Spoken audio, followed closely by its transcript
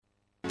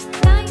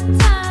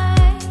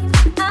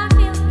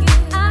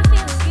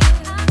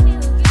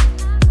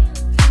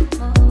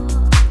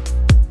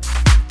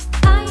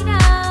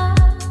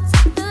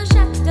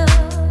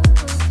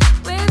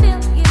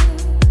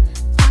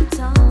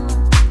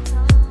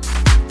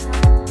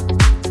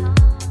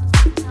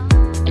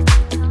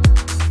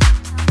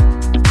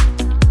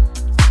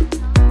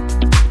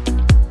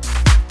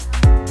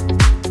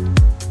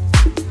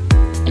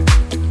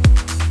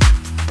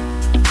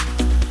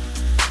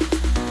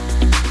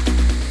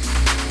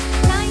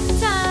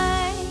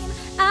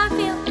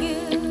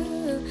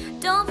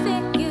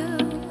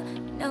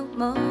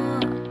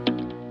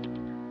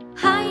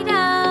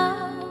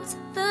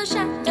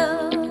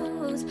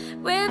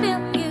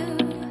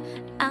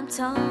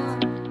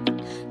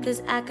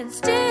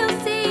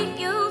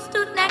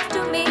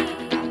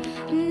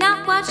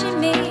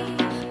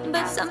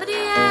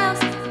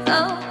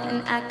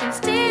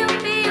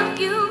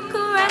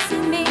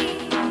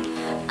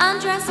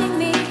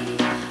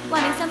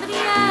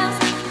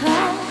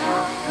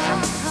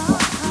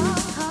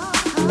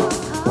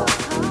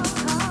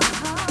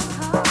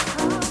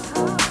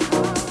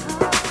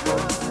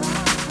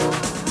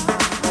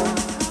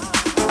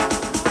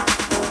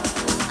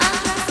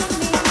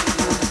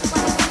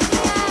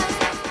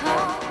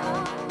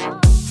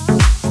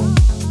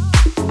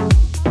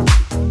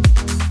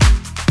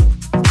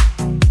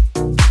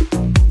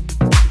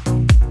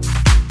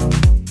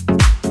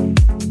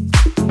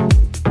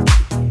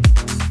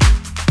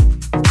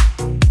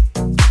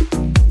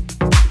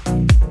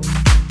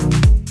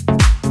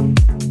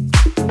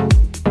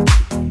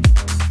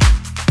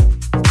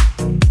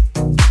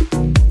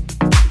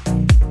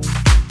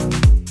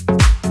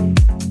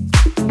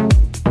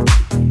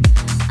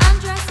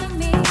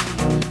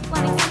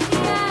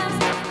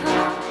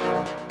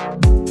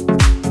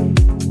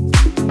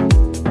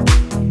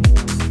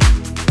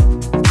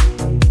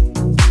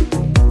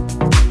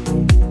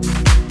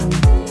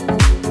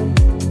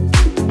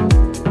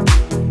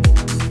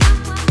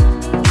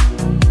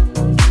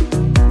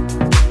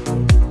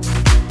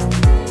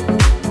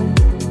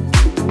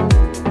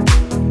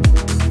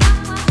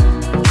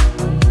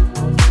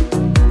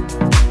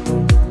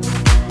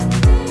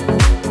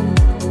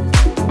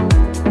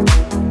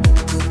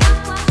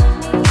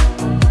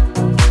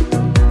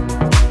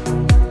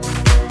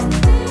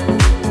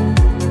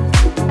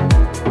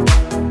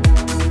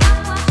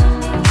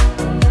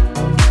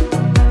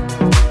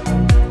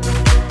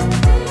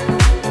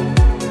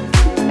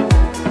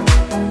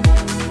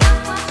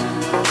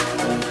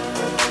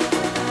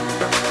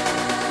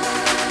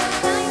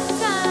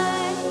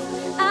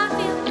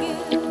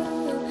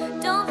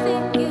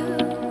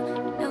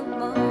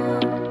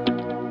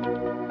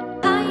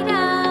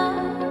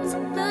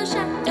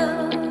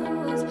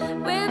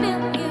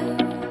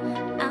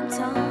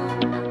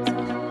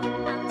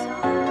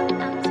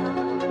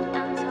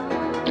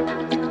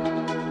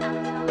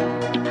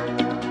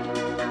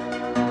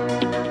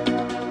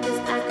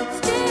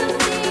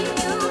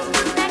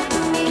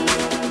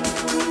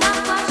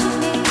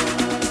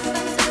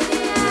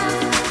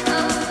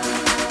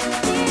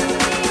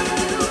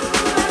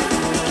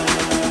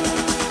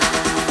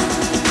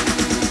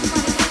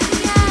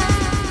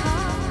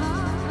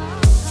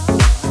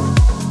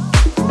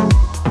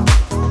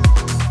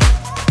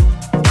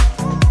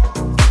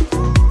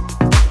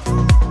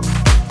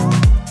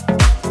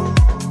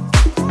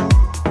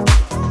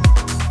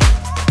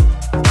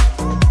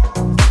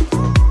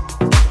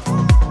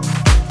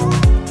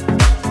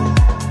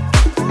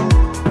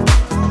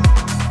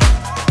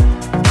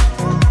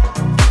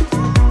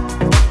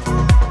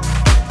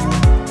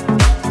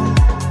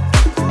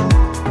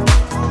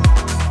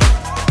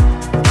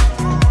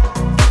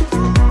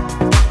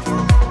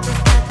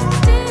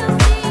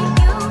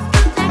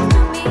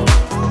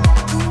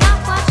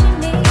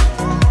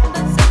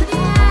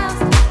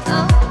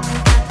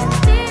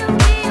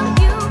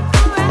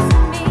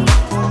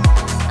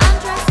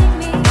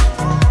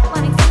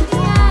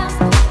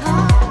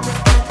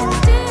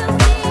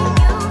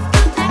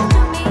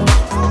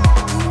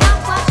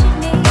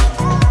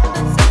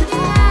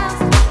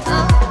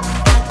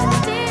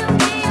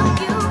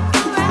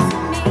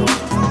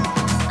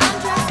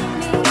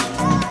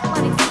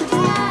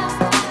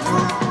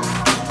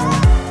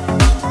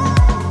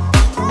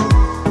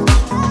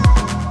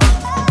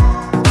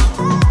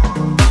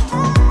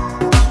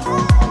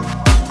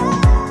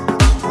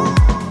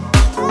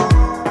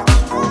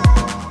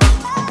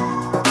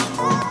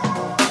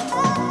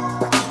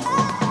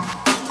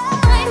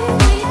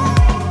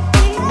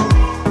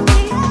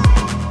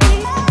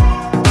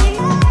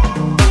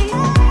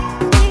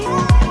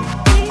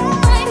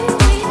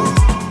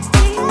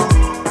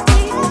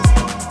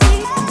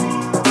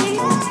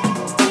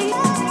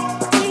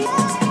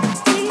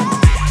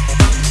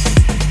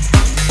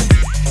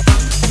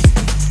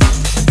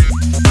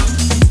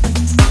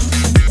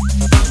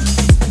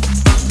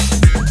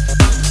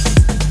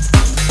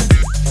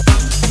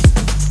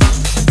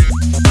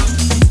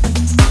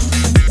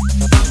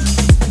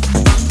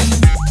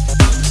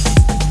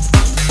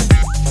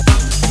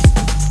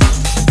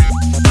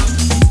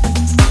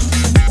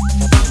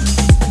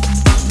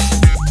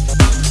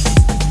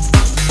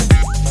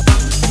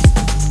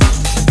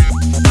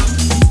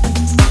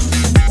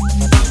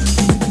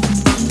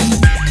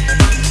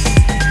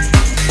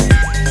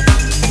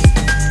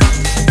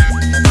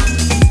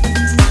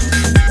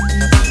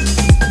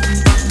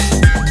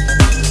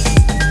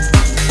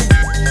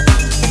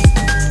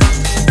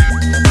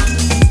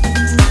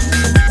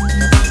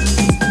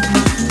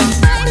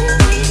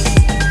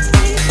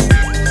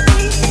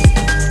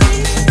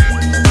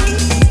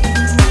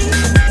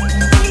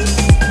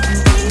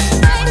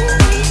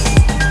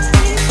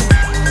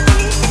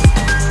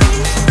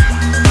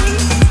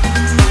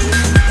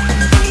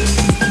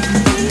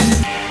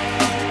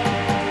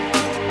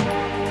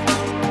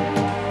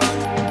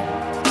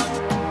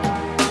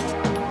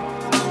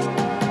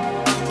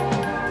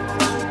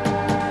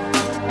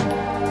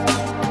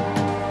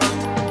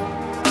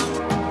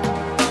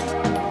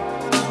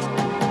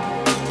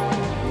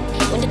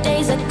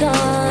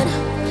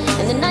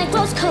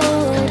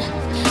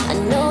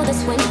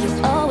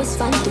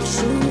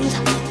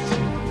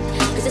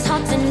'cause it's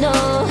hard to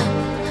know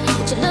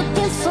what you're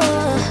looking for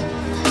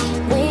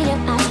when your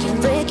eyes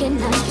can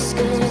recognize your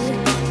skin.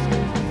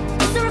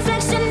 It's a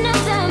reflection of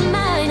the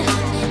mind,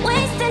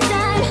 wasting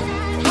time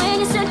when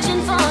you're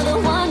searching for the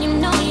one you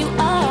know you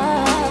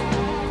are.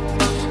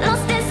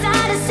 Lost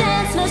inside a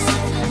senseless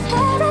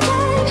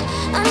paradigm.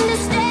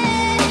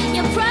 Understand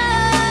your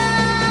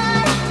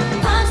pride.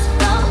 Hearts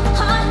go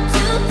hard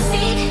to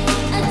seek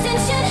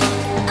attention.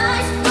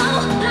 Eyes go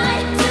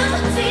blind to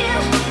fear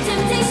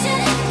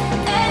temptation.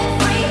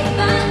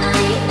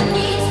 Everybody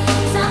needs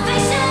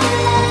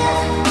salvation.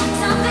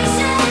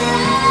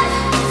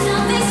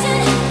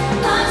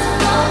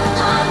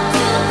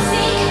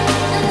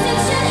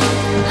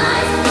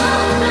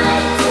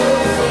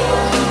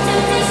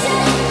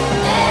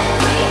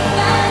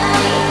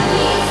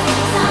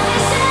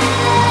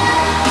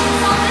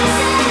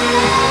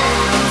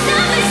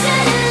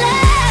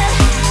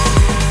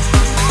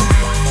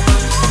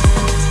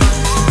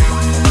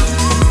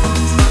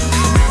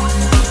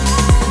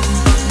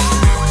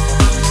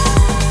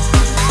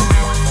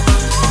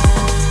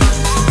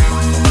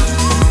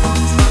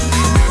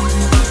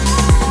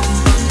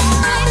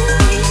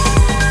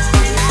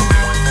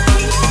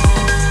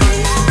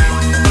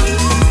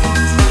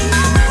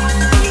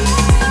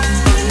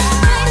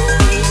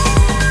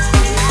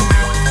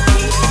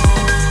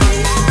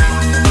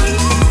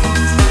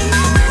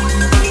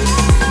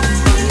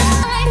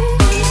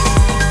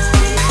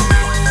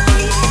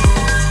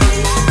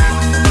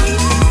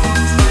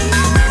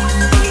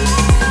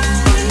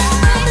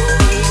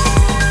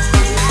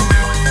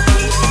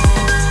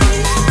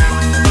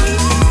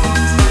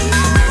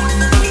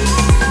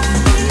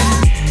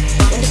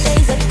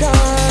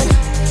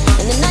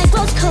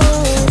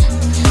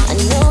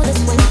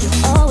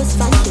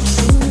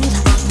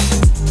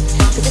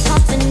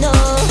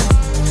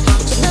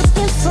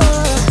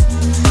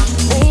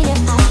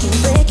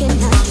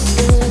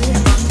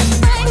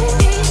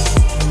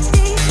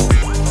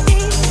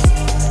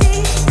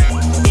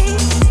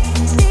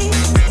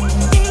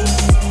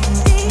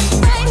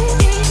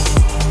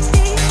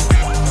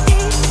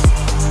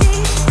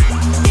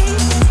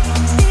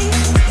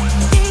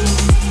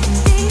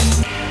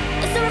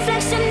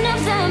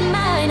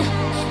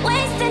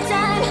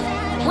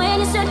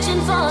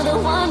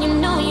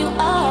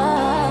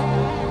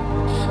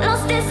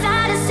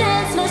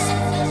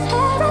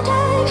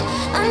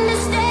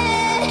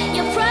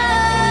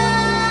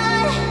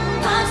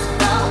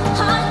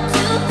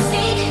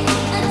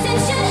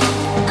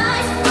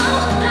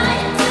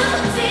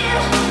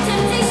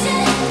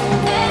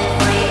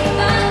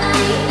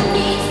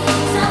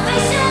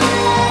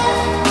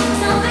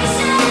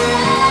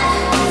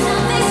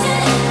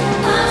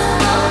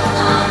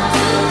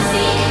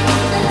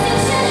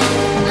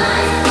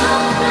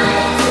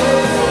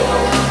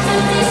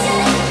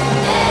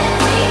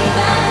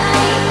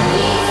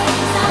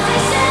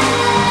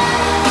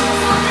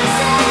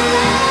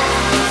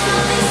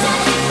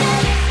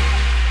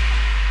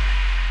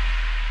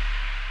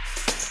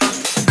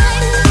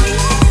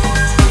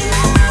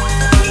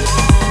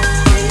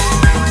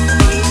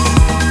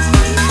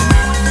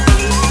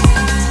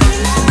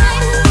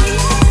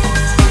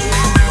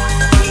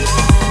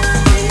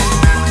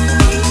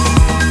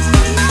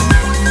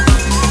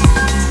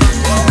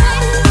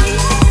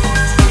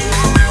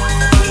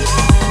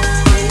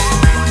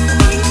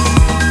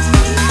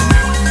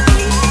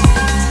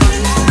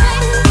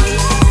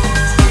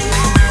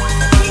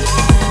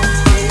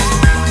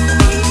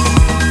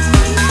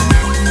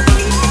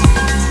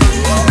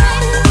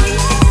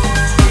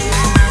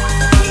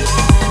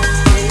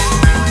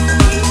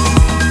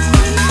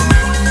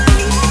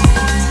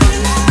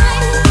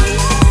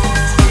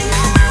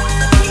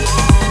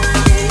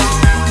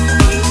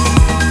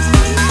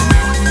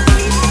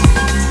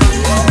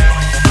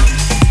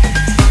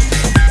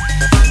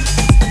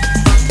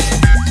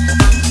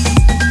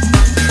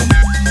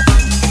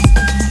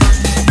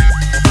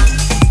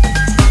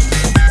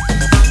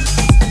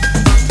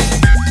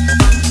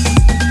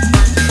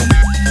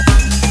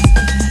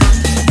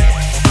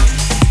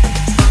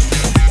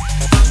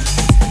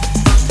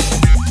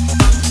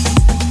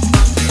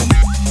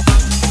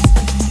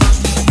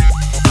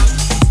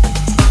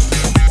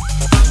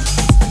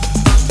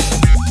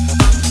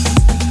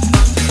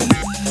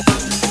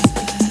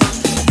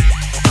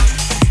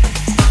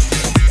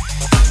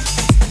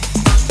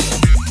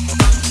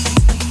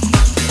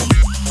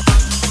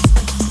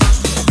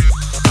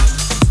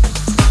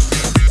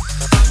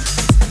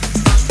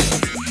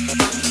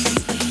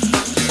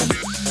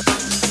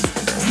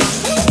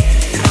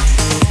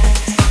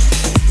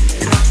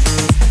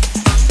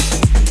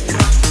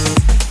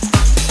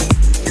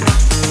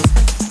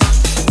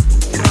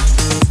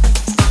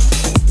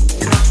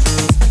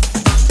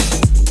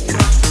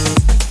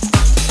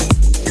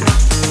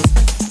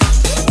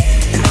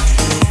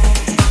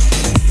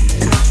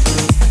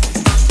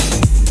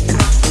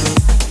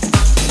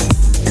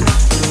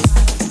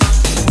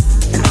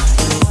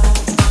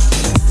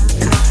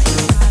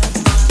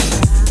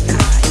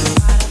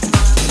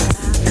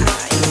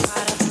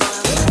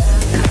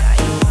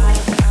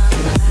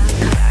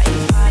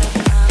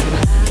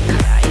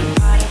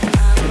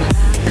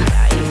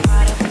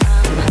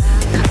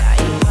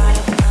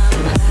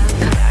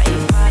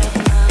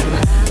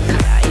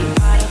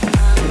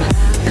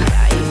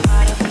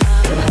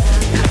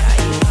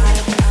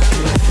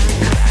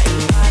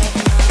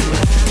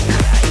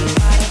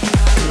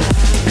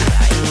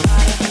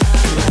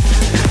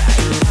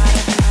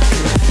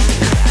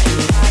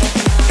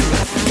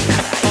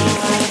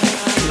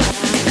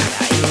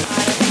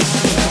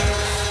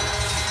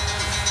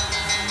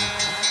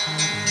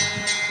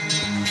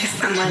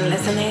 Someone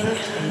listening?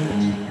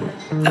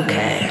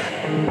 Okay.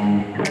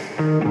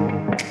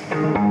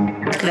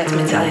 Let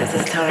me tell you the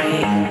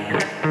story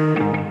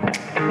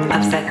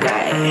of that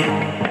guy.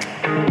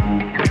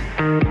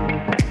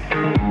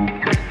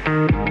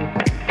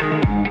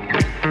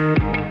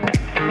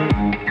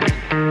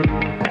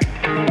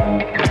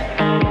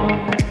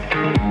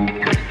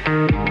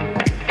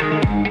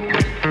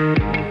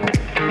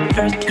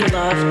 First you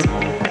loved,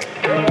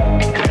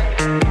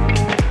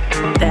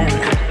 then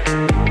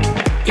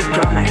you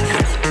promised.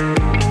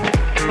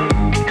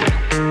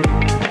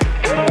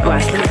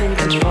 Was losing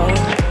control,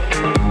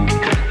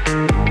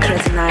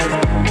 crazy night,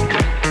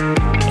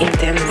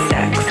 intense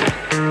sex.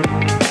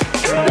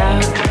 Now,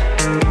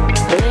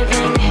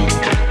 living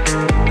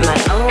my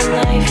own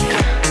life.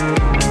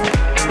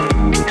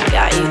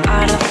 Got you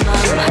out of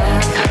my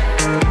life.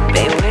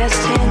 Been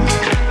wasting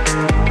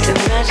too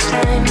much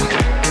time.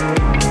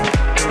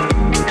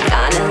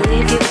 Gonna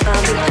leave you far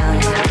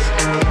behind.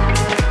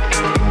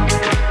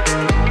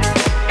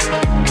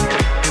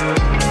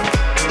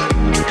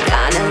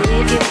 Gonna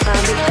leave you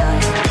far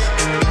behind.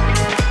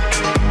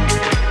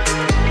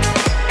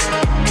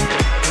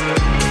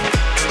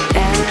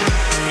 Then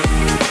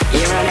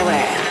you run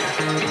away.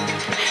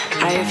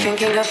 Are you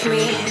thinking of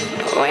me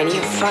when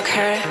you fuck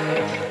her?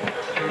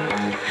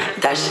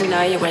 Does she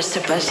know you were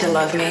supposed to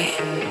love me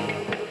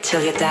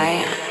till you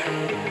die?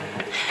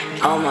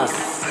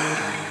 Almost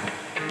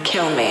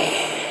kill me.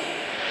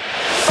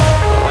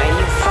 When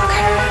you fuck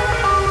her,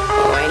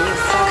 when you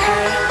fuck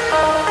her,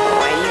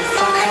 when you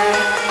fuck her,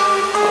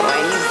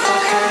 when you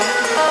fuck her,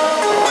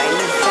 when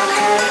you fuck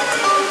her,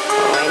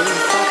 when you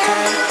fuck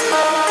her,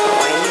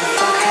 when you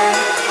fuck her,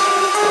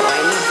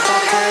 when you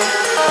fuck her,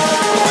 when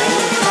you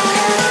fuck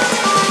her,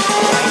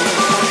 when you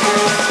fuck her,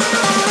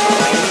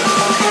 when you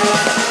fuck her, when you fuck her,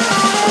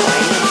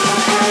 when you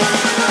fuck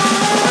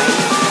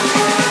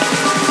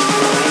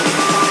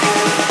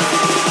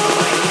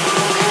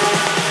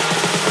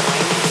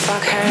her.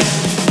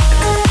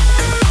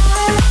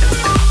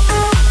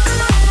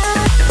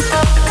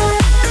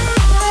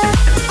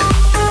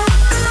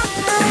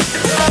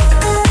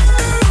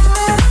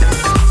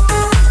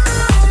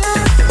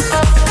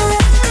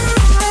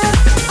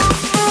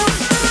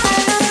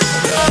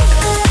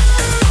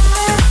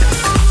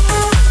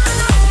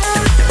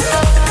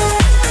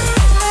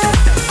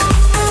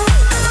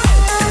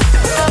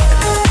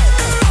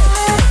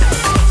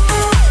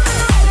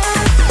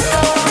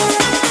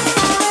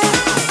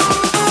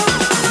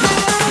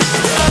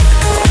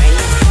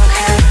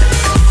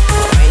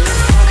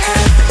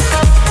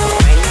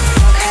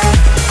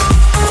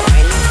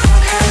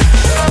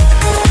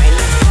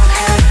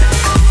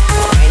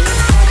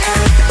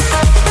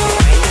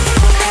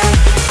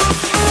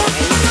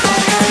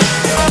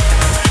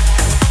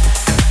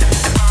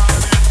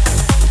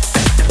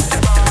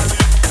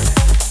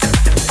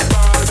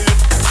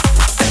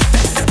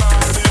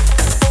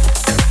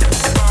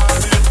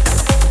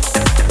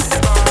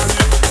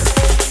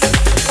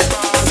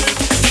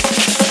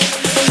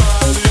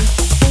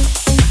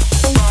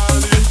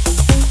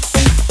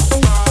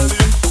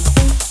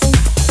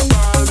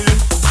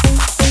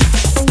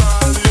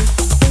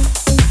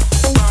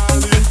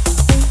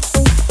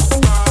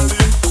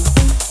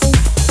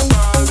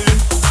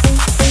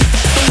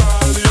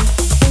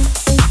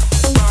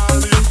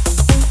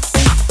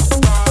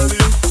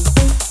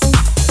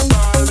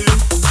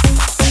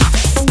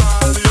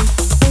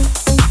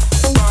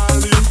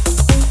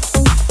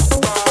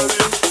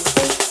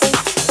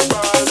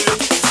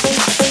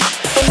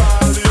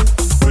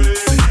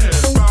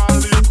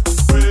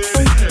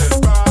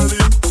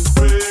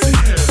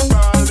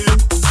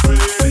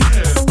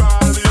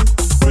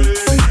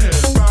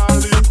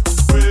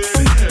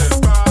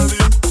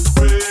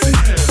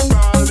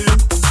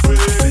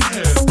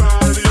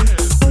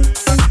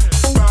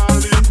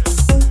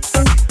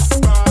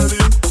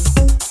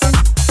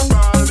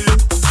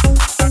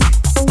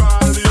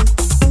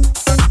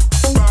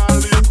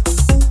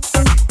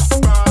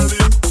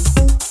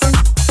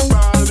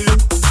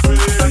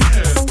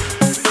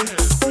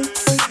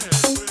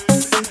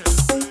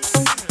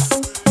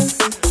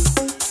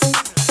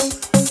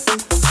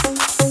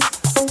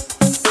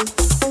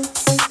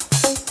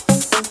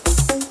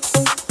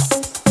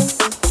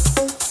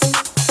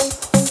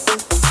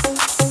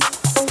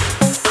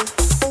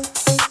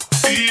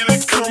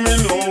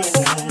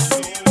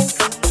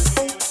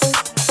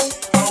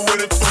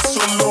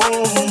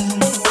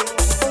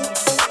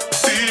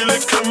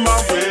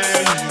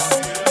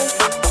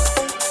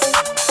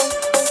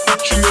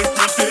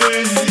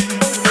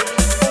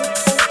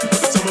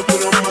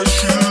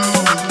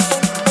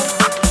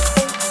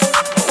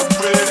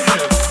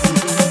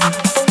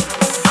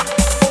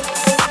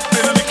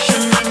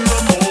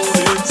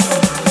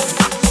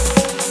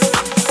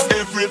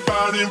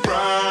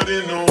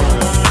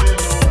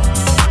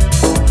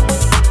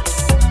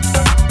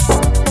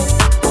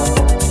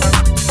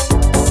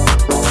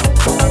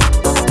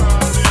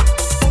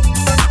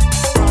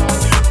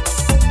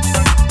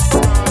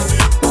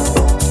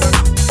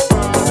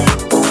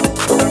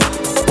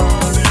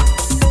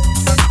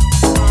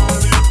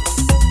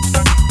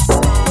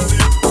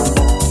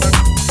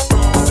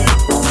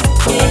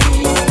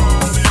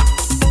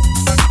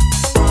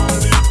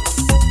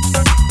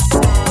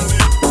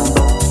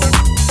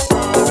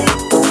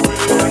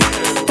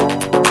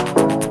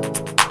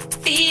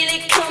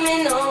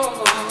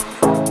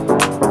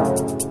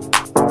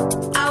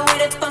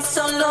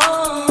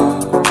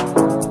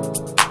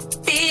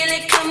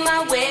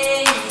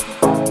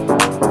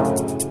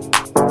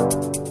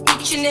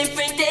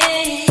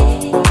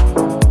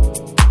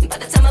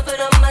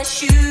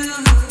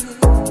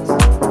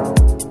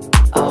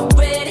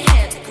 Already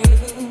had the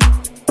groove.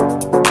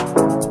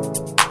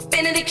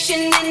 Benediction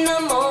in the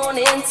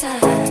morning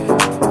time.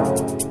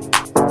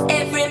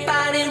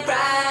 Everybody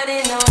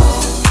riding on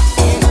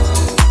and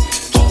on.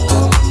 Keep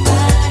on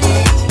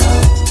riding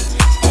on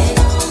and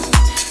on.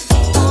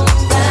 Keep on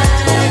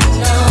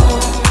riding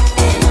on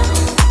and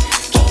on.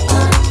 Keep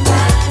on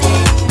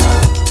riding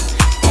on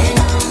and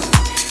on.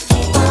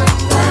 Keep on riding on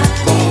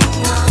and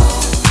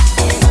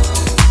on.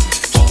 Keep on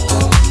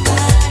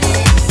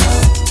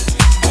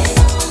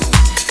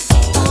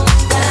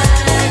riding on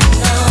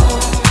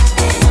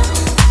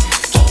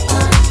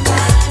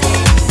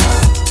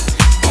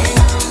and on. Keep on riding on and on. Keep on riding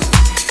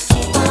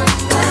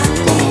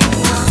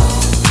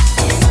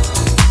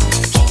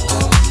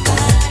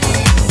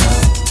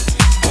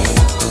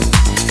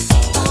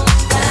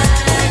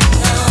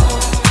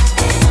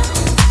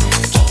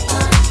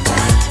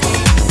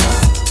on and on. Keep on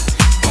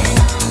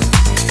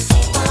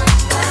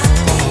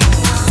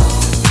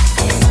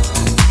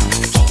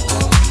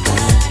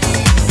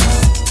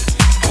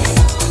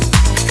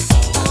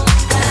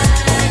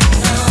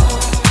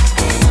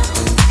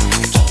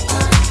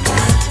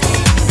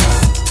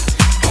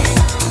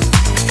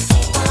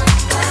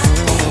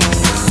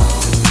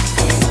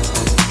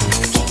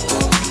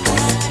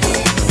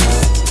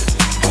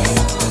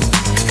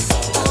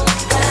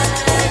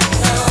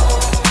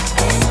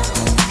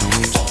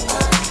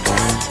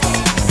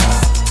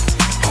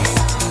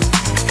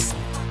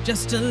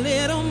Just a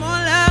little more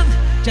love,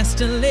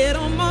 just a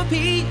little more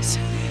peace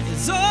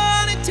is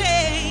all it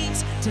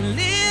takes to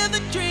live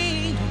the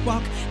dream.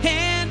 Walk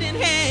hand in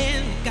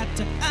hand, got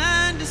to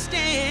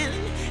understand.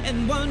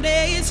 And one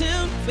day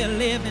soon we'll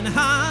live in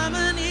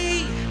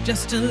harmony.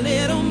 Just a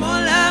little more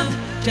love,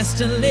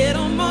 just a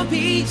little more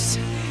peace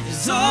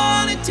is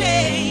all it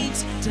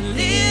takes to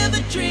live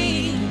the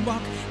dream.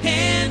 Walk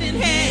hand in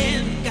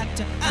hand, got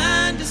to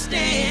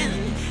understand.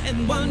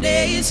 And one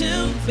day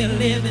soon we'll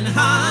live in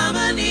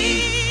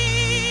harmony.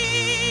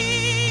 Just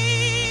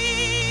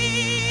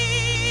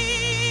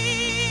a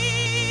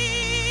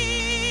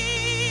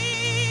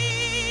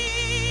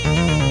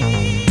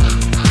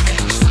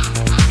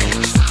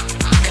little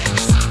more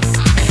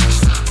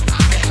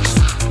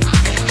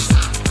love,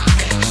 just a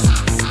little more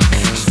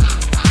peace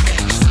is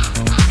all it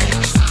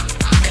takes to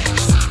live a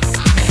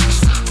dream. Walk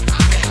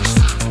hand in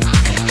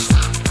hand, got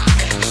to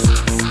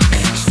understand.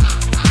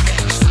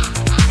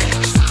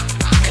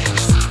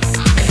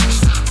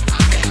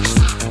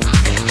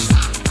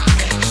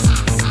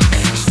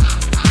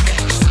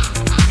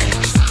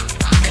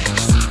 And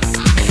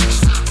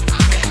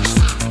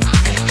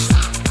one day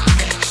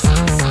soon we'll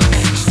live in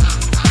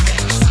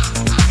harmony.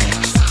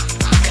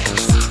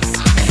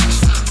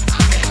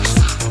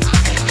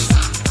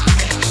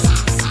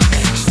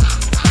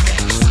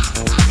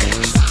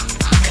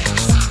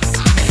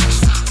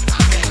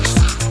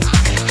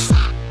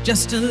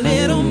 Just a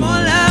little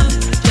more love,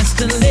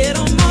 just a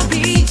little more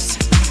peace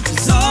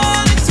is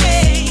all it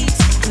takes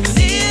to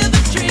live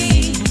a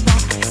dream.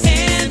 Walk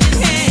hand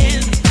in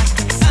hand, got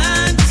to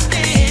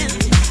understand.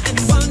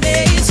 And one day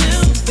soon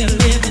we'll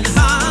live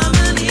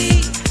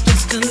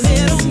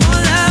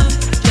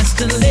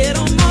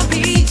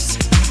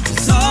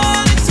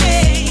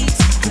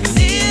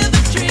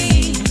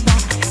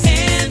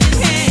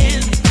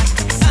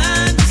harmony.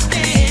 Just a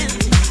little more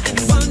love,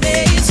 just a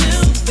little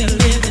more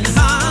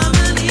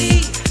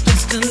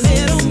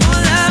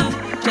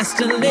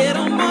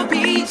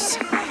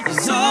peace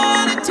is all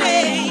it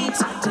takes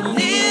to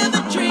live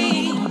a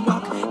dream.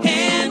 Walk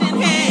hand in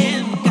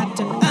hand, got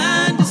to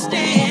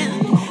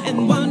understand.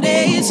 And one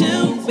day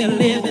soon we'll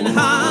live in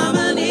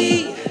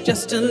harmony.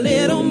 Just a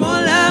little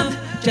more love,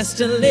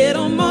 just a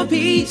little more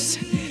peace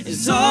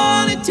is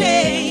all it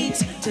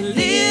takes to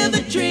live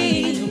a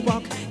dream.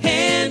 Walk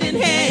hand in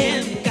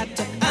hand, got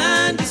to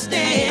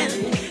understand.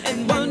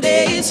 And one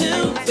day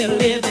soon we'll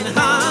live in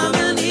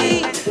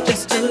harmony.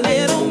 Just a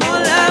little more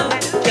love,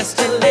 just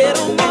a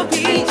little more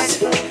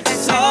peace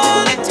is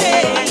all it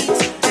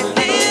takes to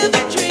live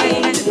a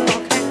dream.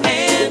 Walk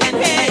hand in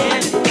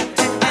hand,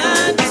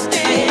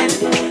 understand.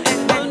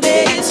 And one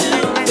day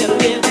soon we'll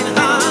live in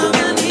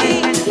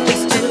harmony.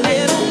 Just a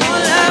little more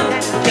love,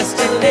 just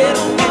a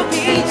little more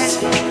peace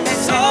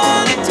is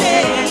all it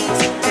takes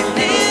to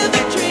live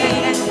a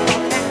dream.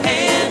 Walk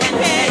hand in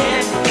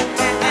hand,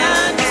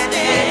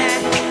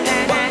 understand.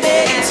 And one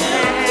day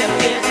soon we'll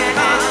live in harmony.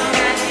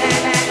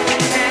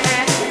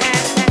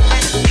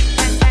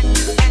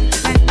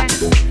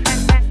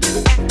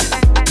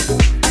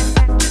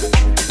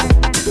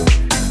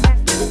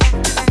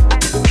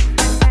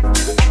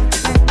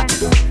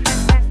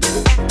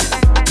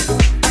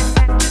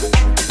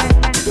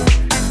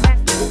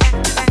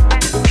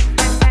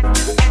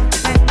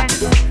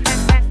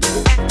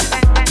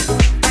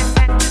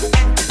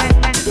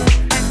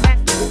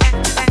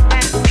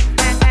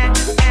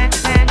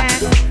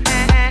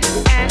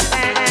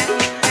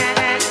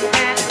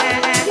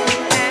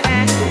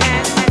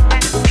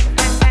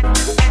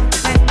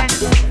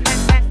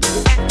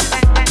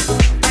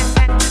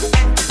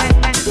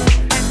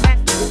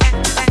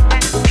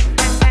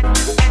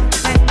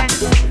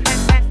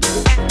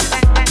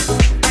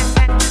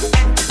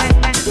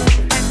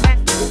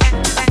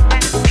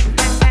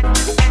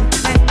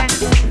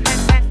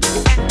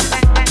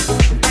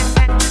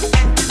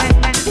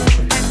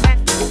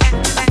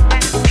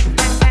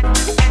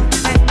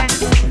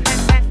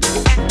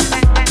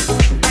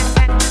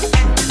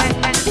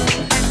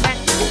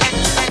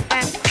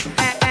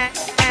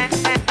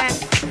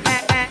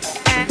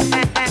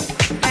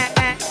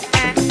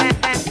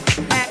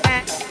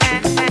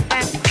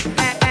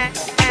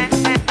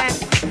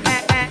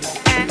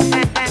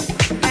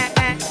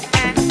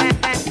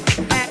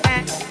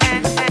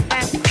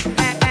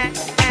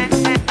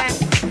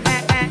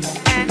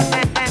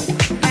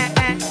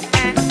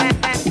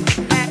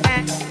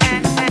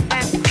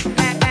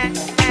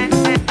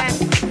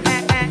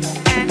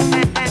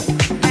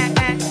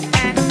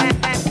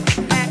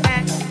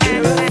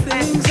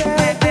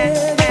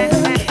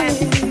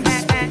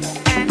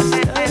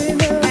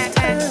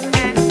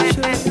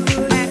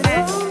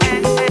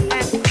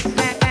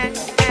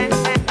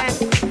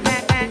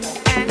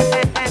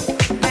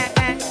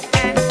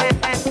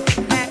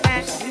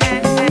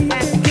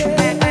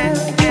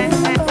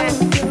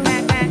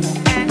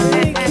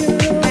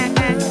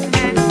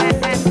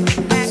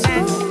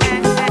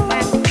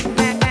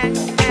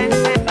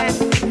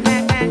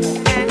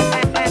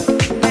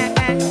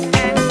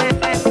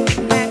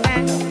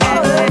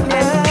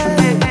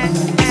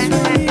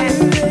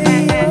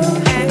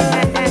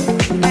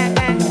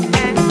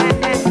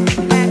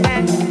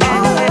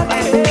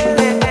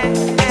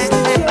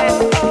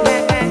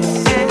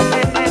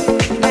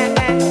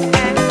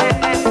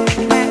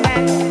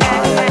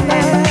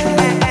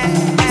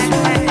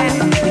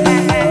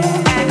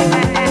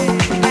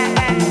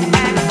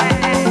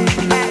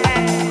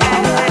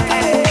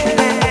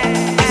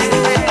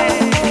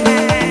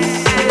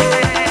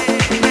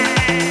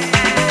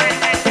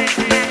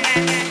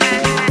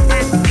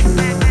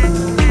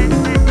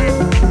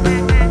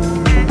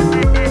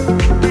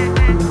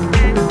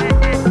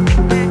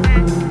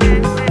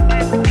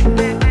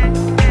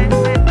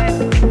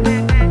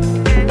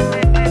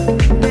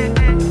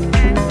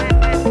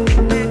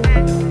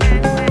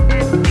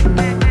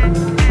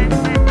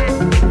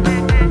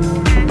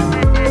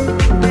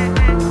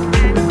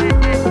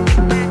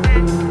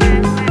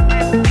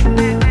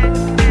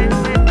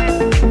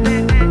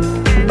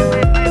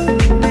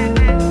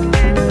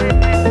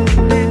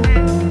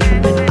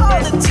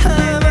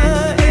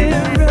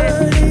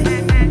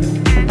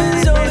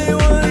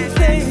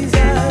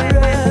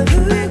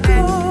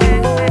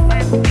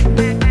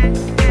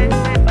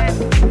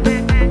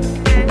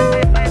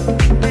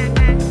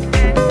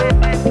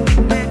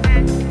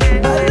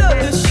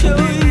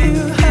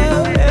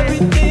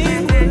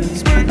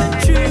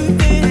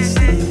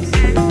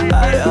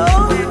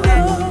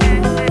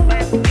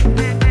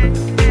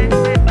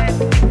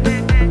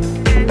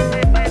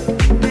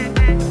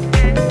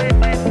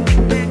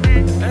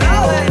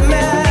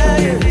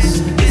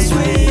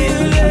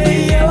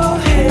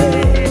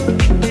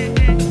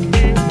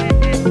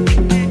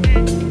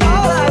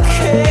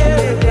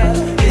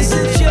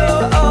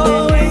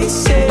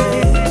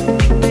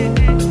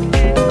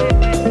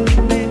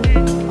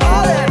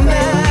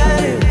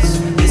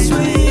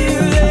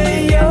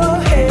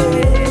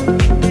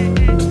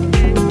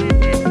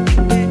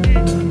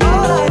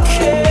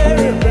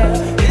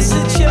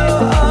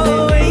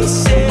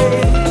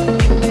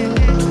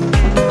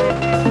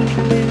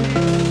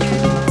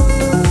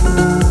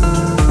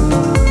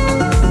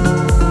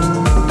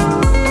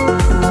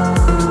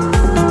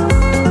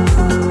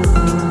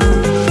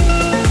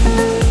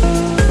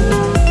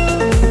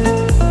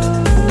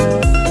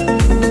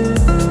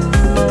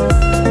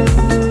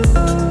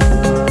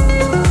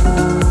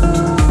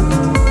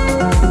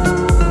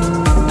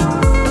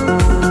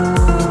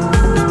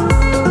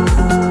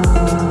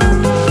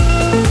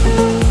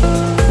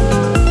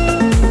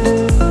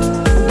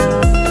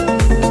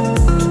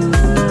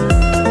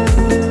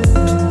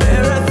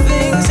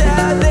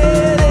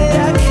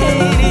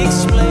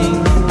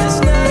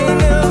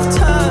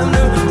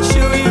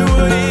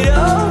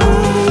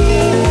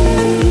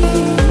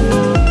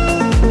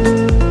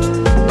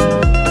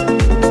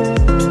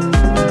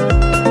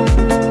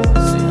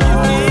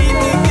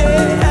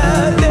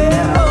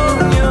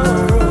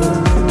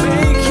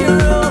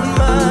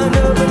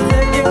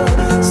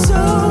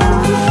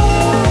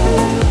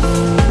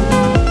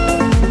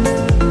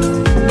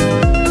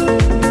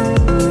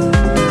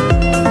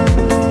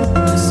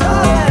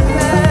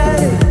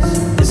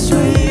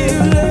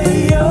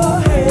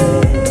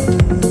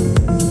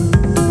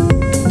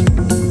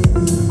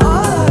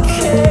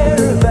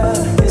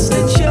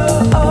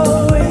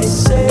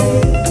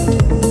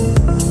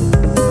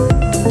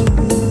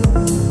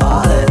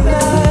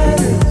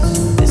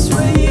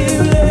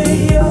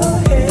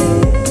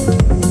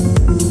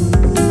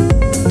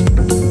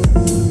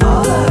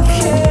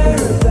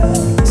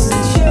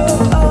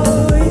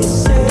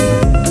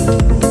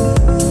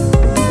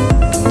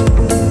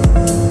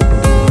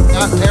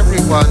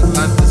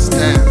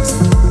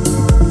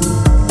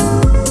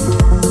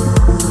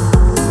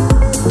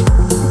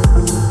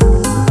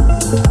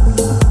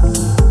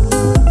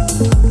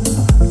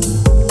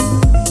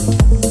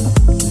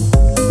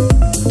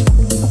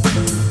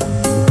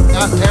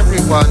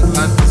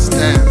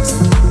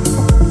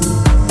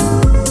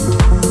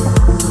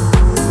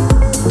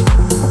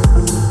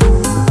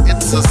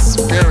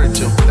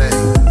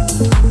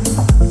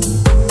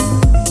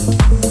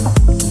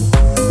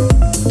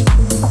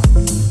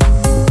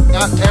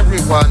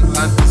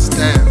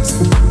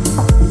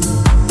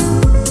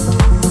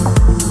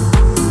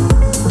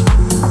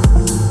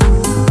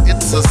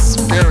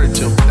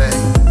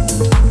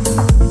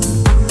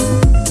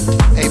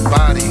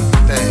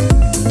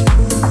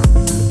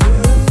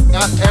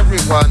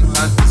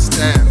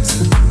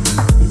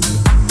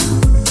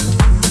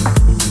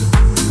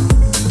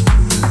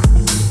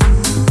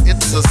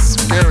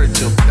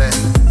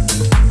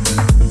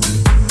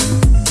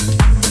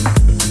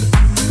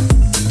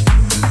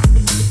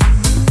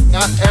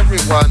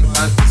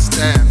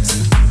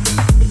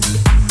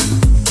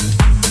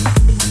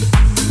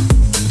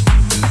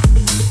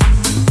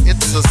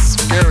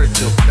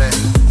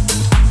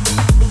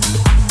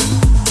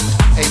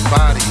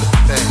 body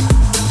thing.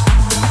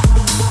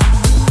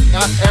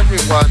 Not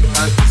everyone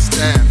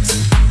understands.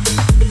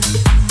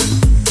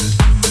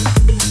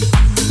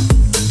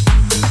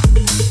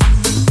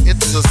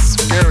 It's a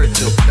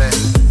spiritual thing.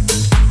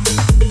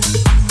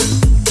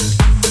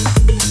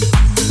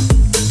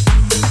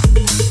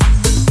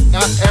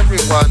 Not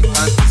everyone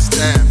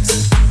understands.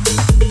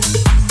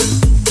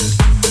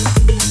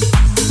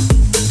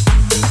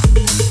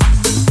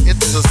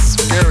 It's a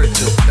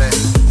spiritual thing.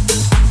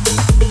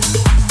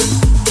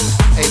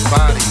 A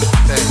body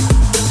thing.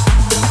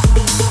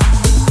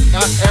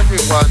 Not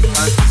everyone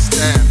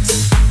understands.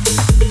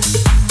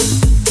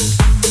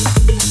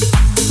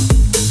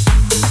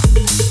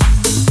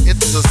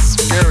 It's a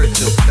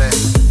spiritual thing.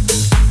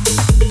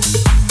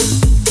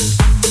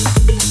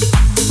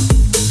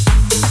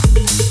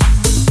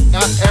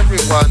 Not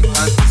everyone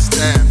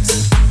understands.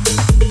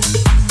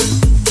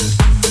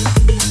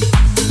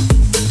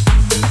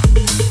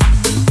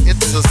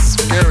 It's a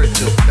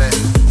spiritual thing.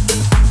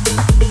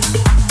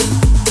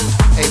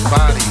 A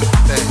body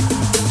thing.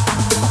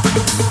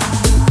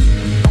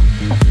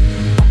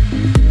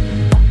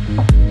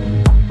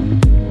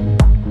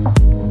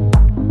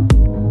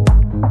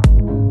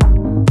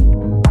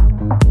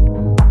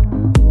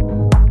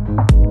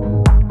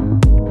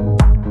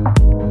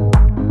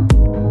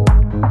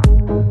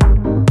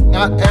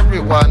 Not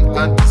everyone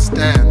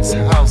understands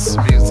house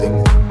music.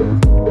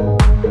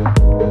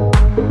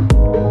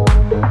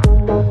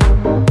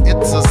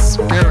 It's a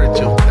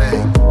spiritual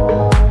thing,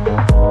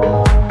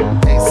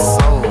 a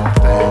soul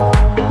thing.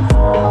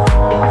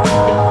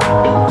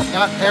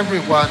 Not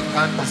everyone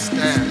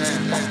understands.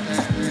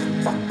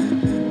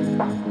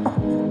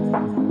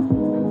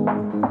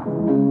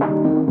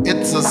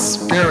 It's a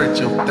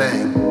spiritual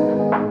thing,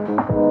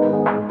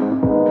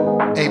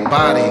 a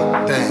body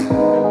thing.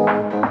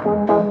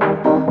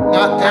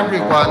 Not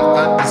everyone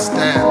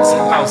understands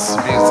house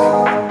music.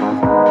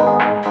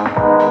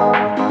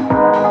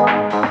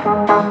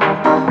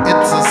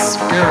 It's a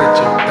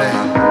spiritual thing,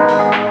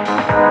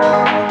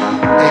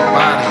 a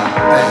body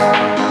thing.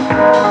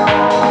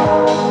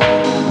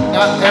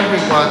 Not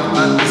everyone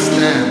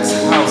understands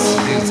house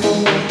music.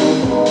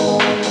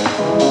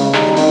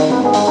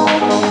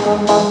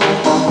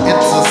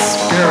 It's a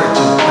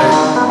spiritual thing,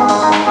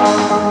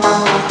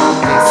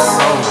 a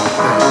soul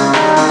thing.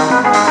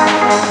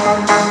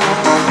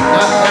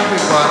 Not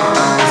everyone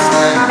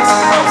understands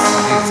house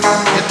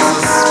music.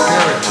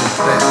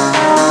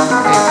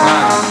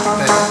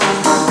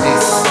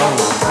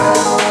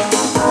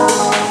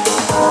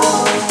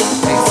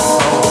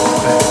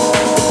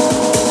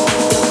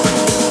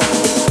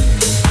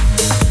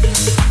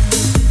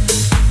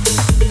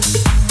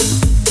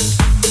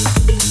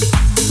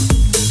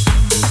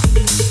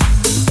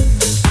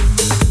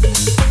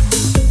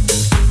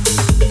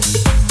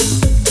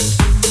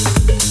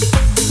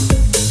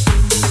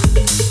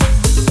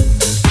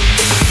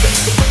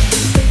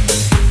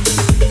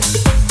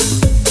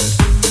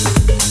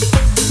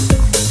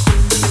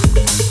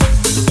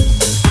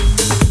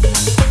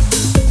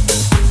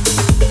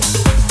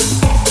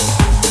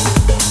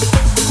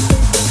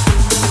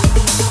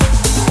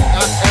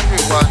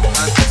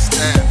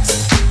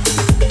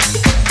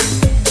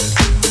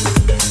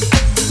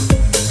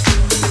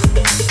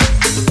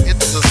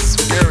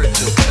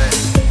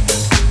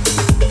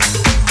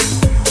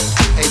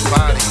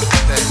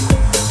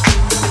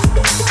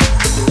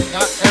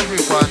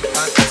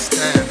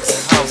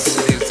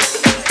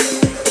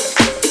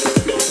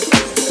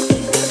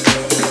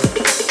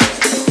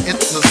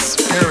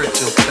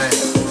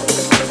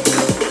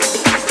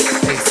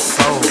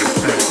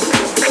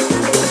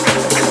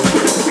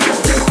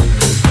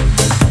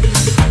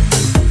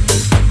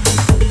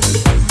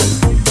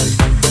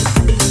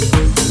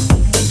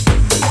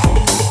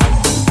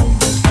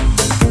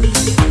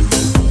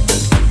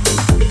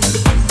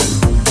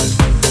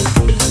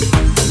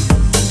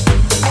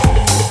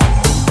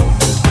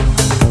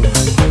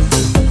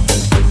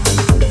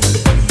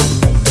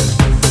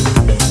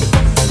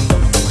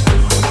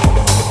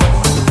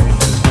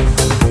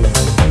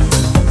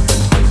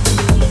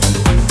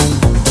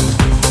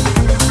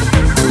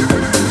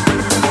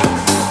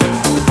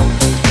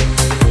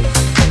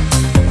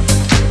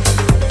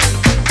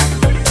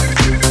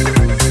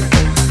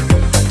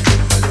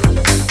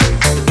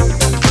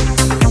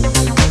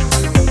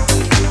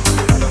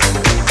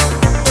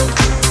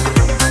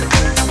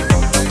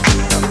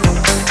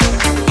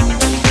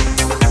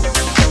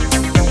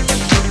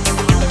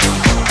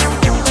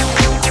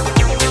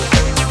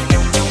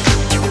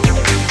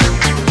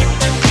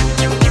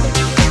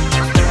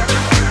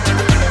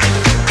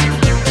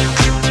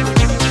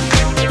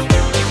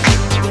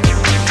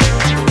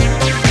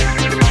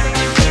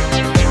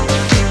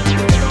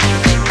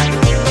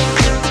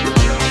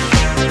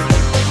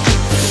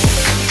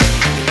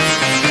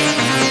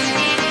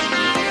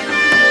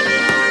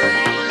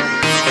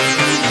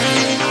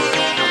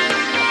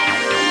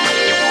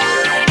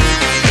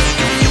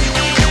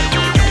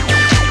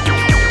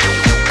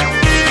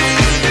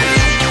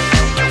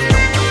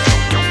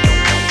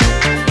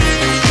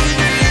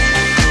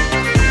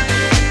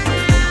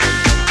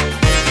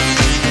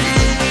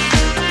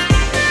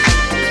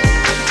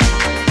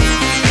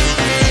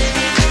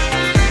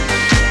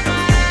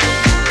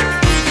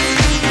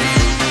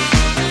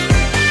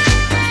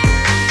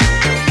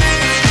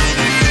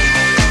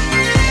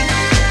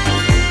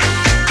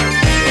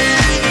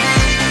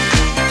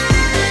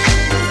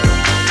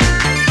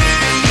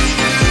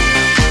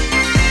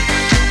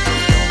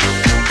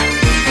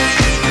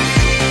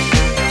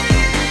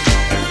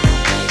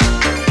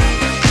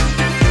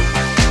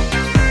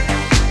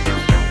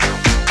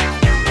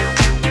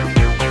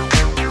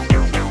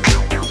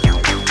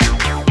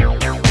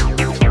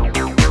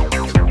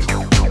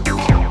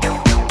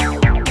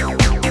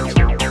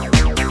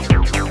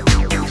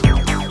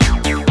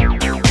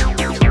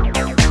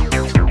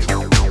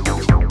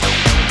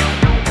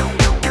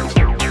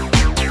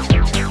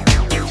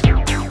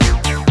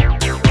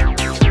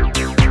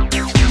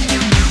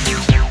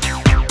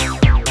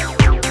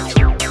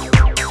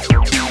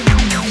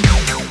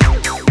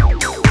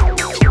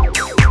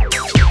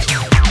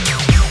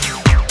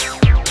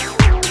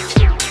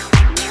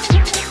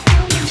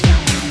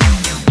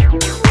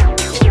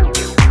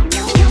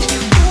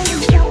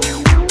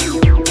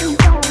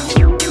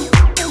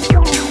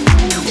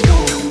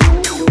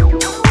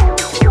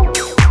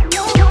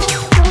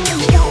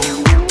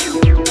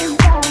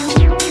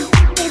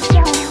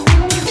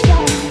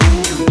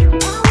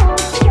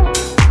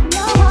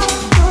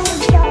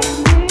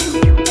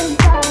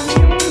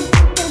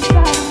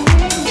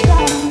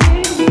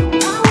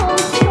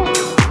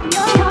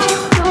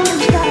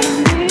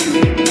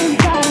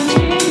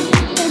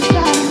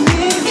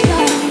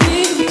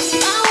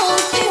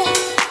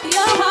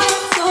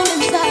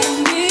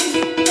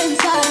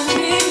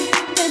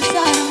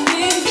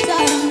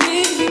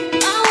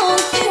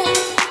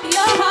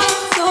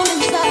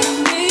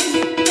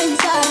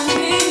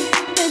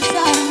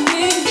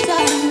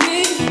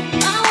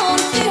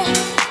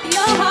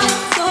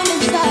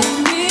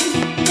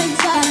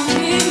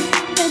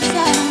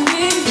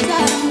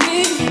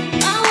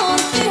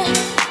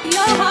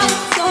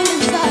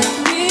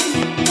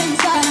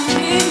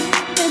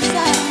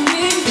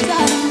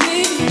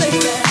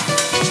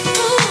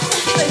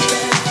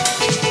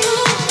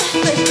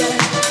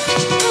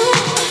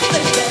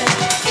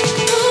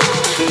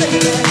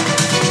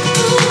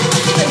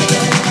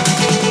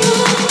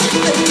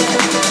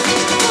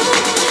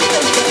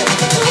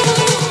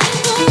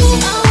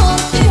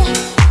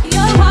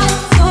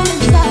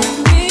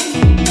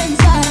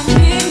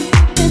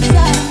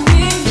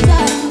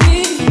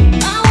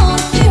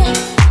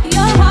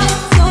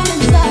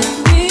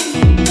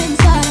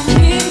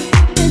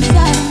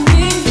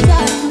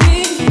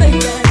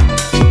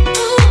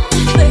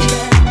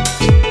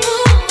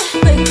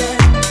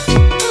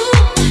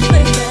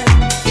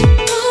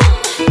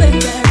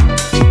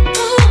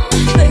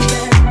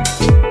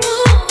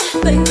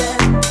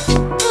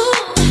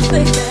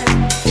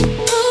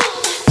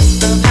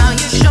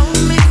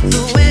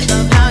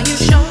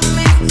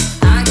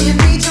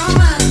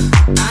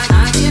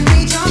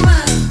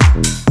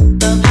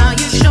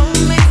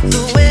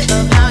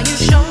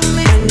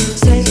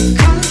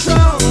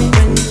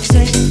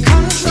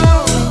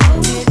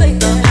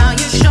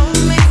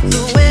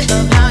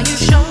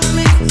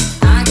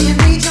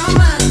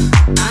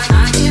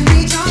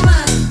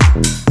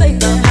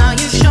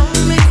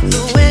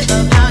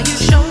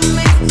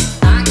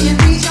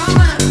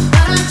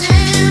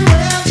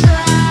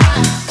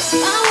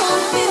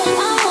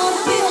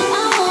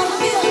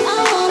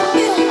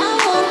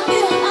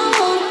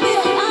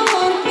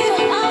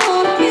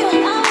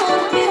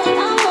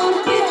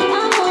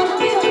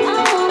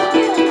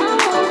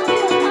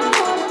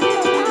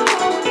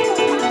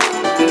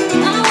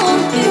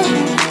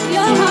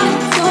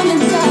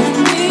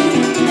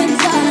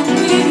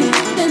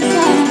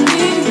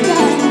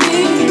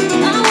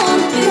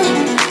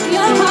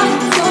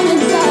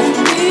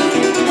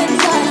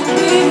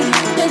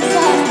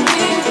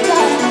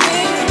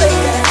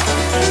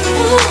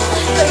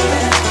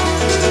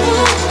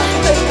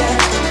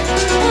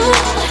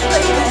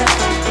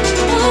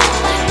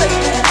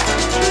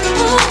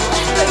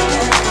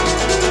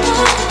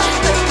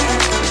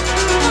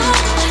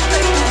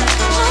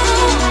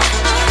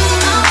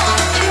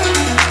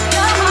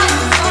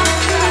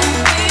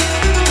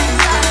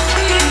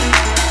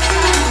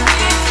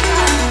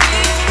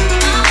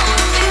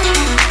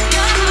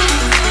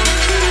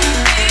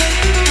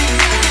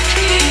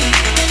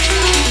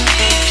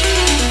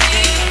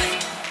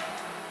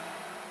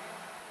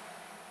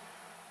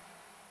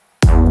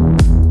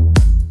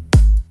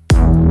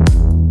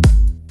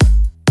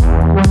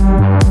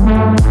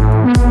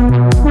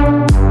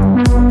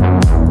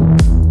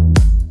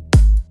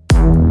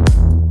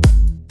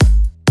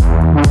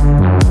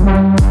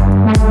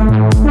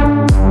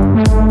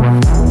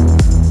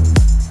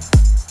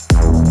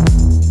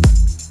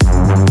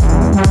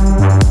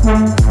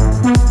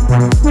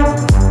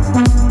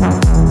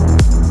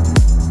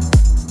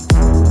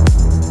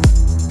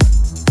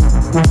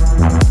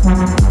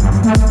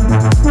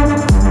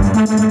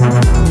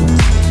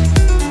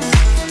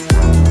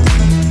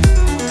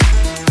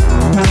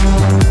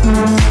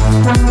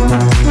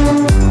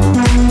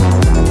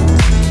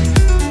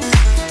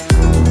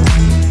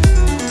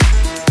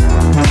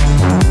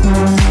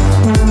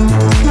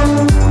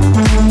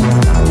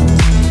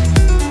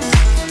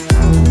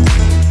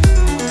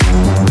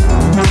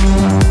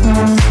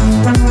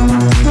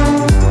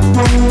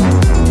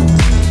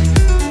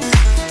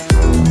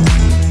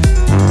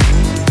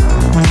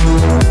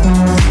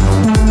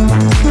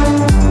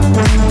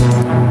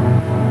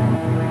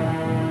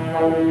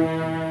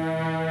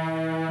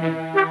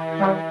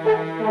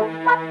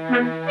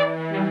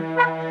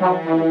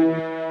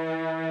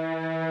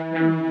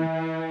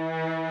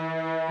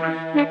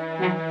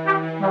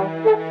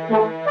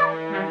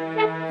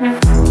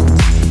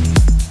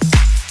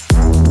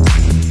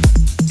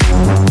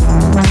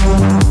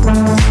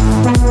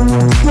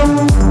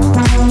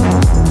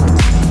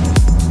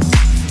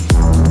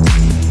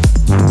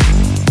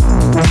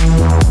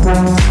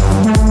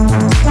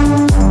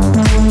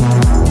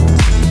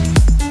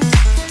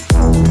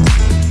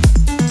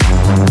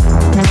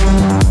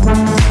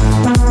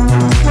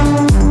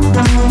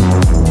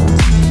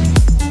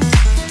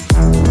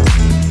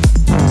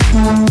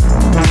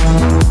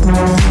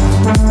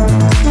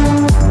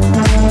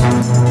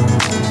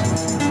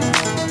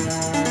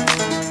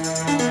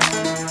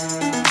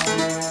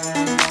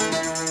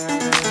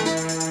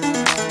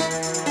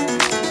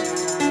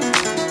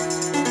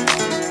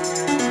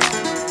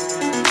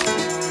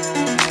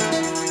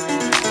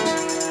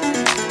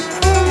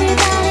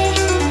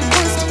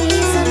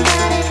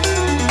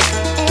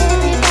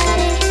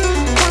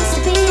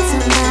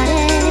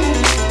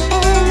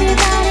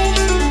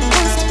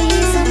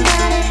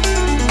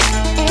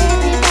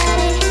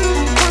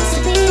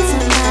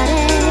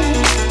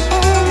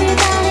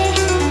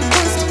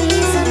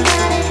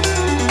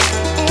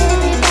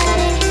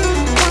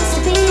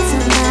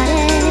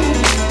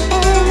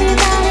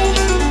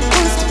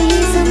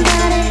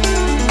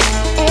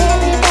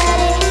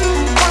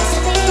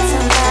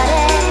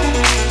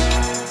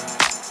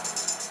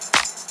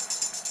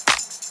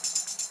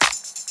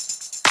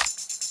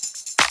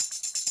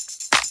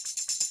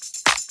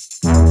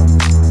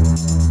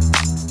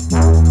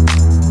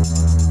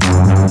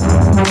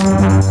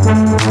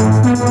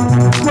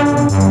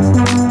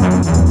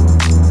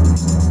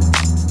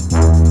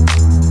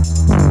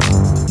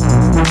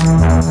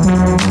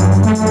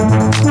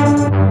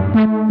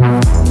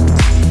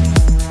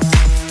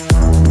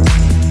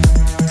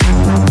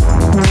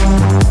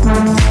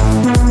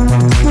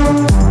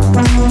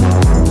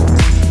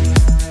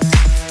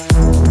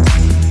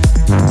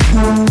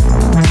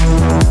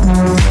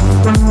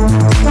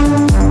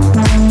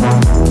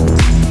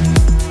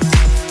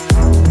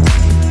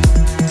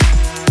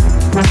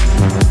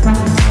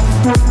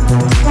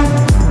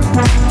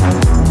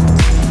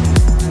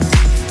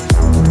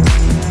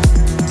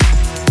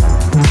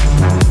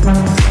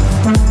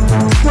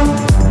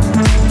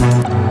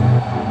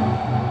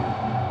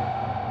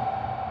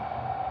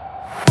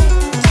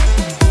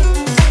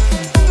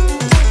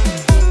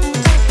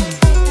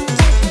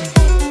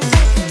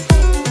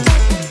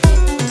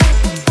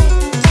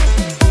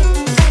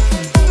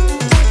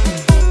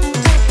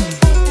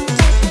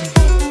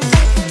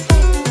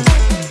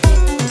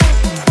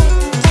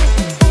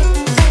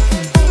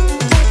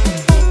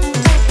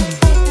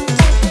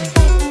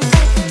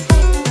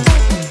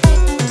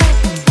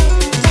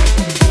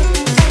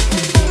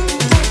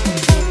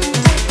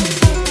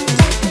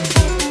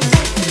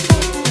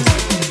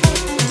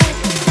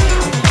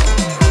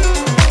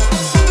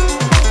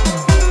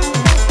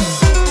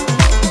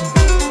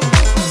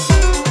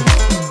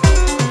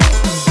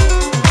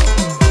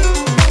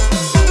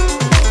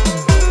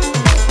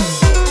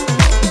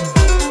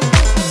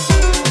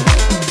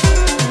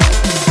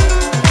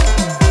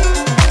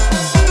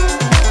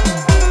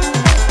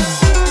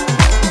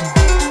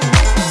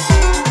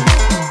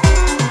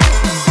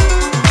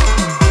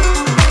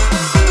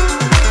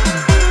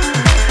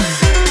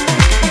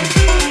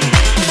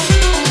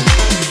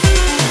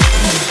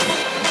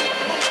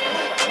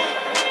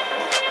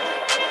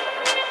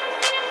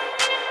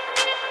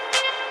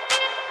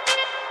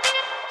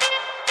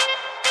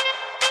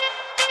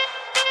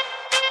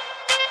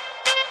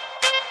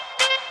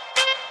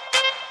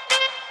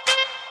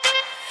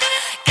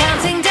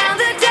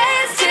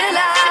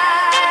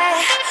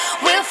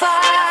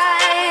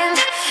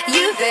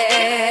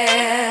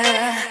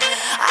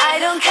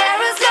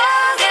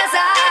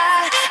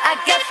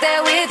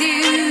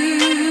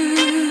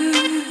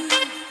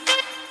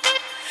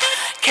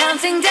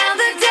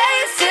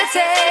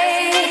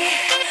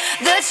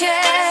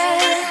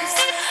 chance,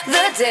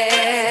 the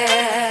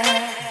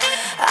dare.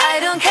 I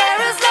don't care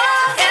as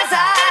long as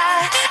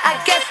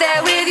I get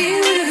there with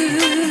you.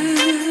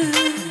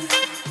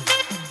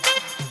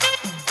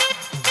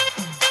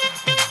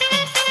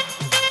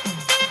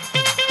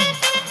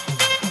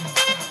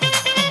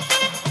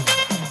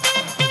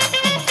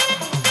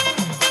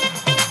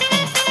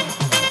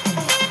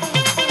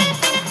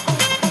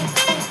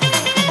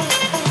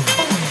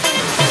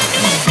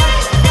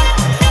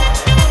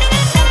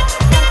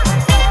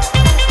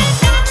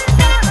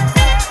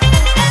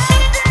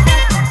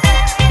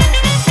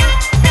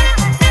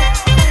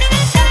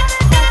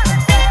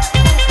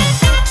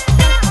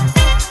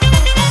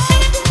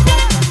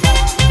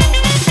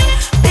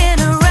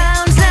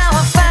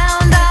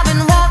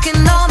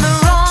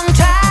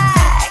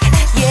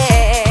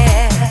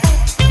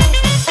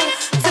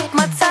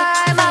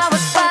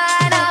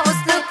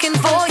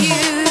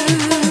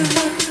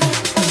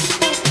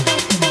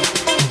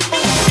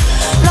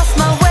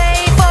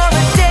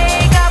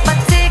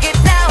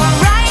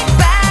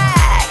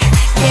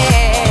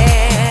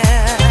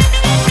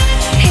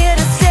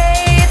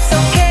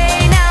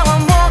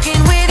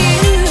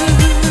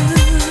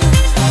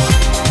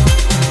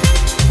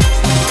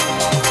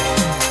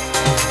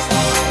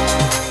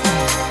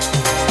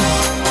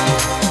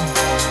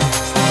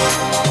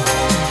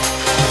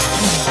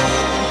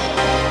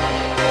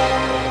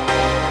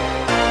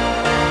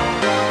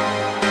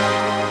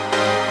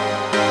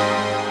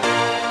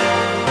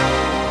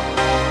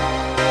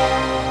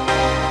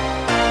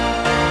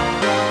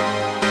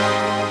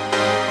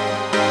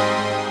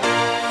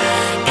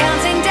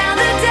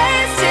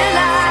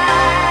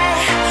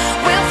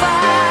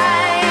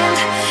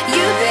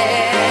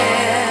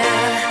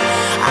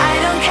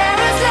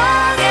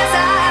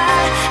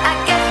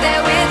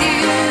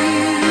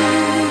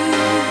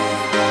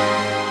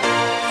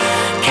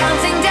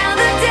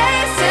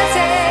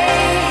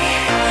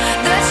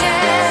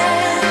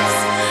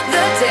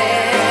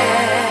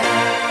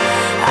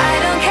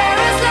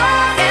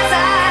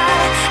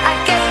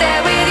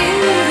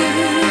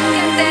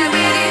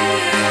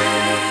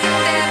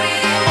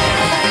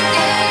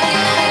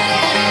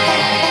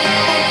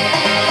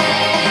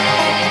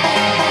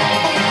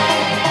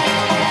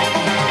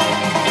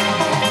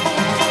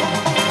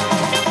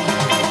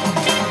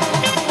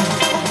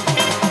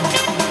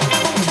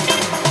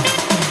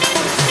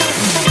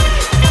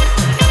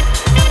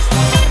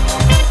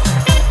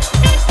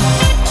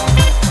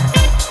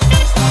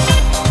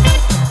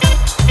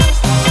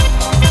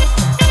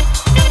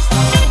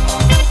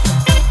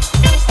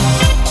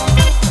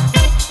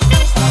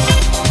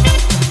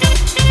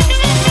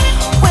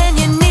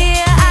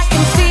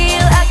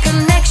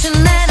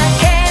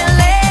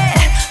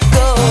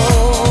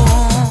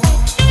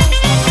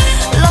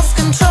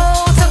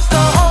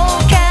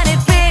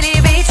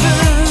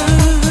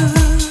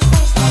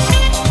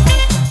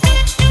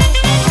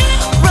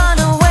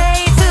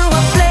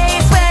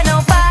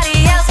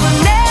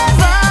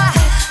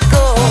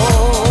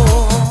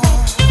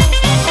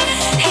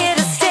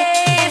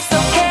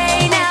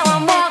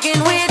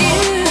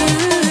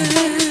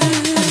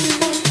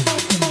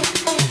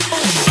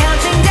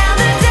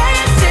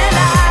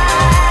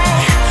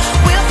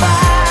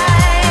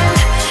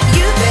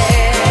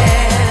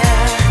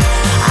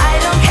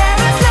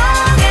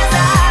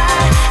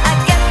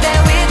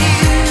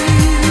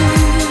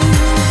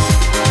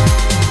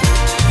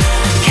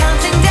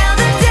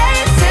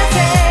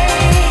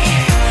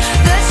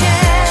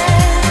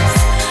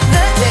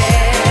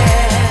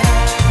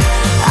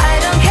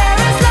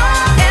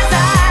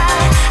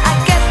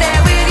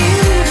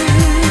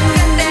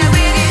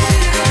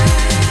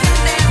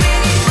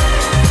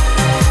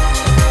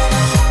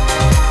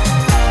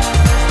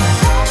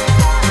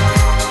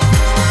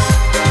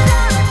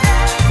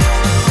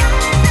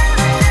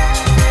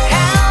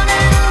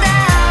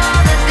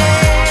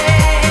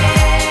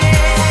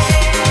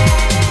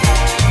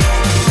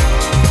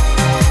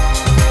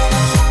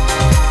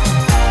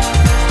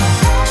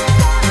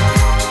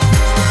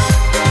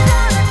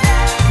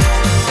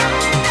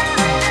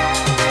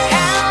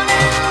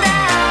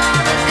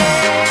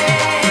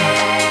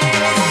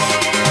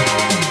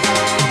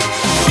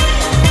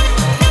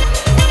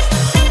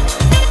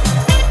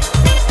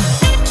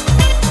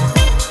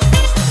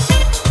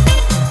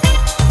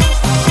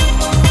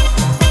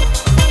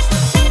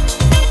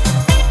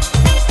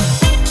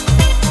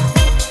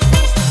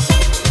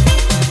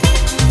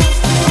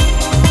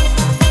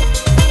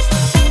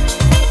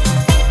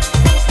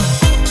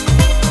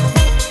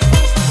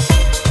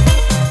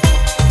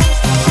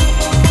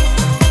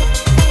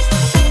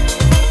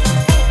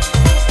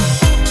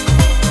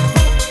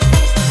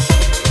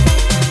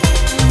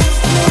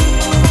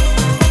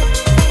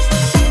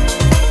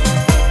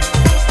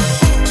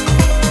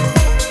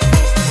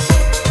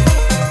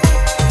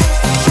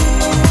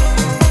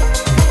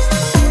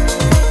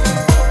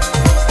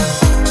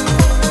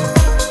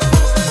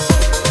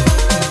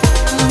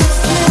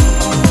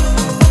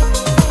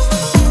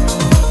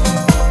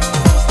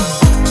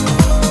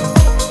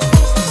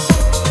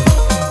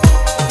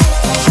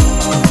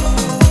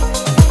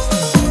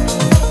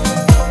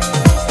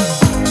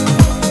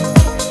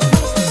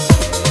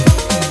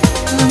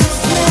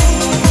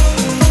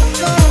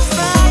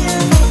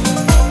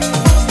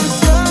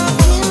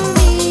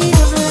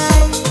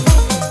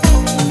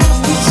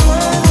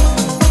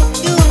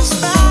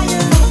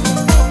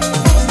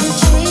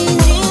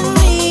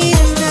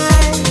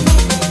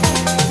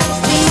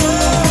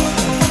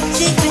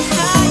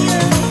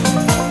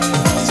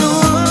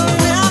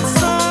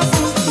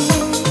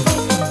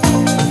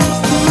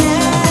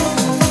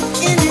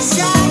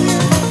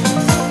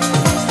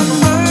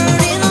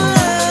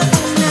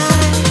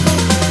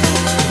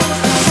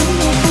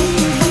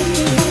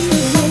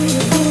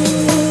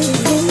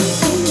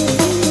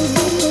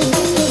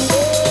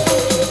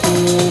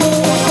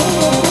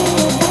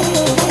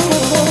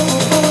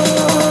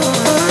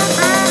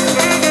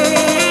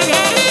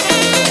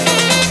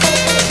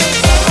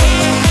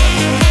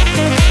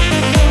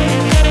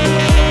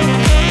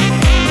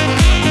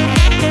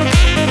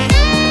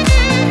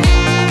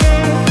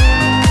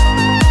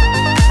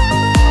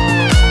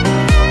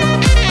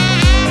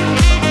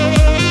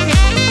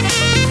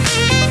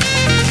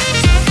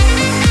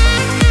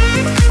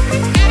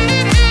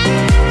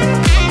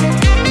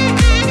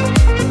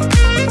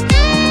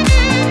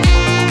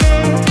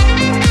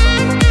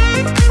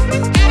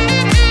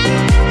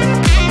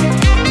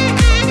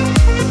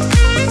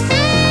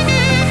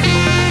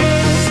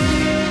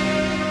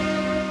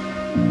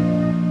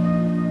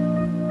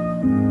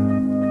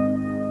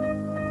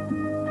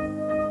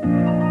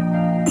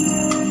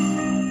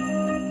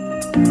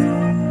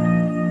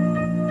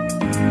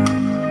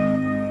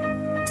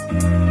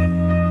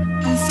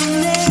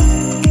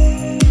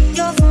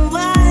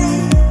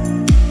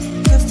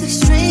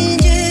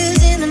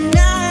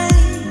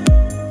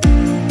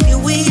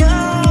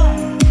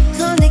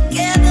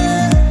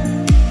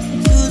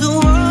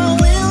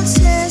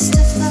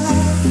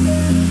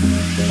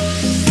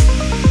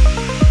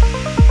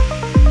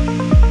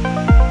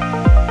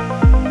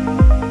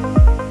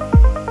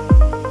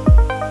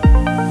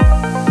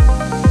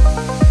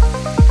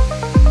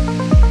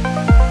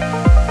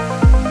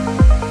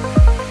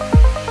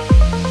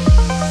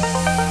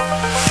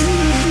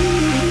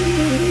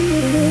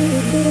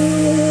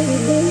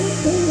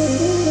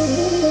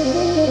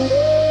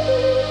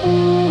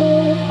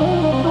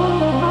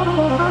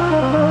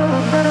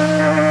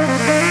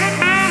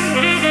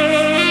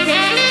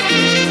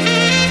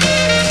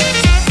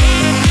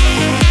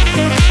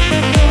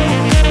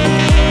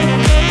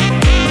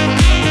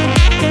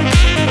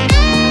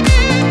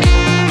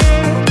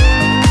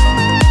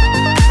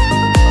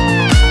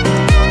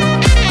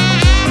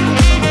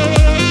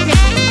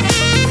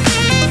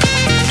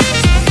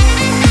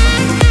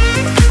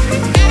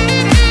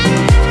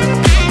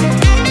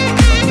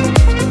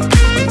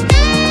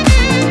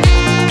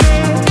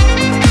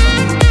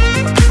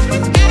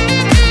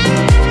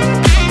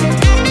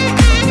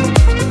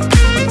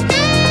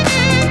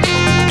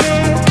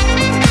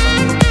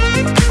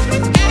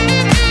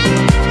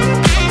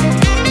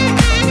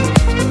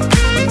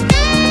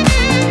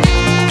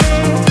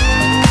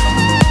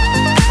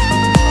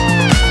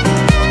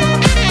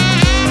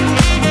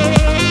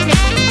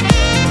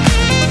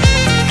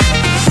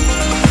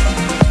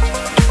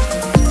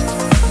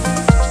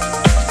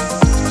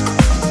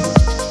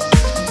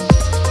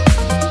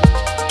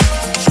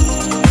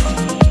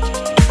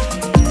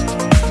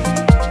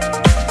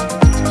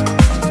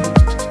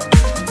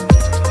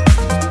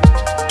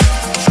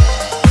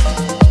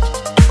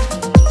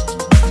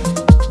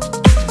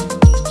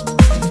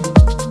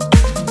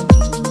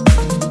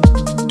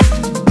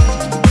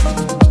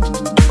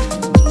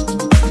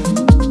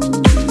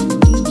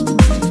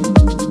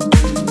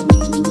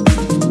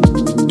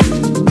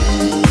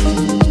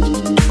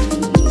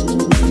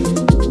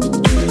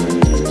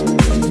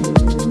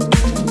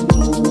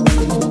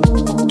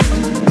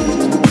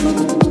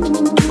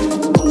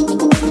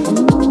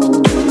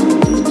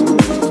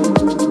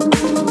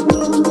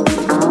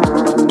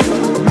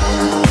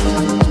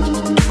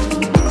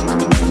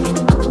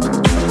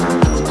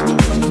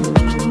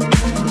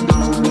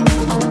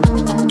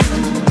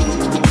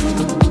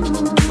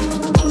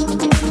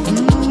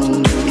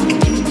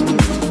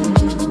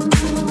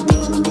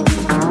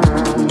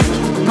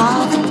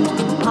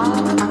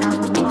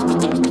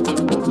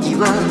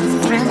 was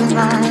a friend of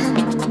mine,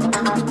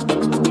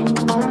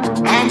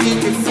 and he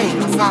could sing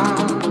a song.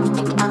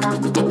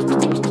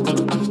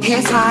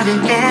 His heart in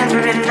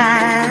every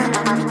line.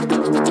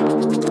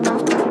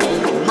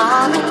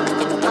 Marvin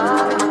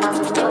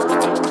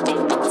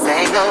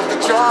sang of the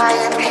joy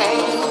and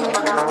pain.